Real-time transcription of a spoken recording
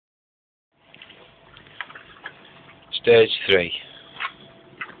Stage 3.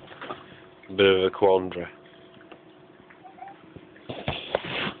 Bit of a quandary.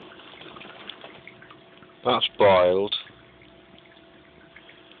 That's boiled.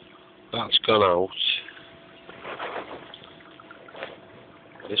 That's gone out.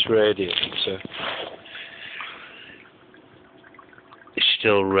 This radiator is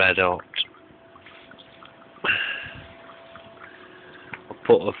still red hot. I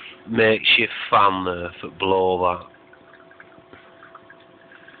put a makeshift fan there for blow that.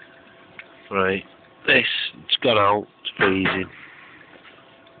 Right, it's gone out, it's freezing.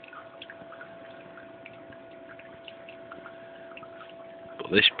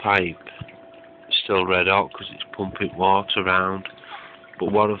 But this pipe is still red hot because it's pumping water around.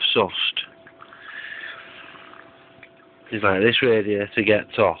 But what I've sussed is like this radiator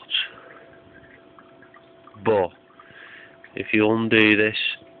gets hot, but if you undo this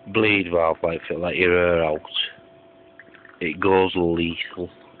bleed valve, like to let your air out, it goes lethal.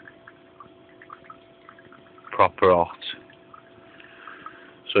 Proper hot.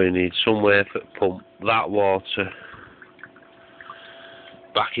 So you need somewhere to pump that water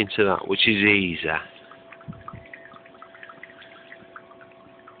back into that, which is easy.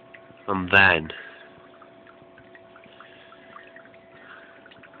 And then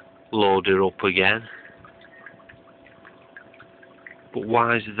load it up again. But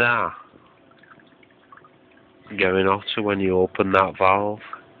why is that going hotter when you open that valve?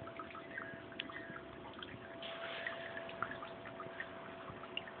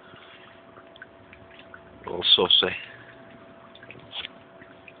 Little sussy.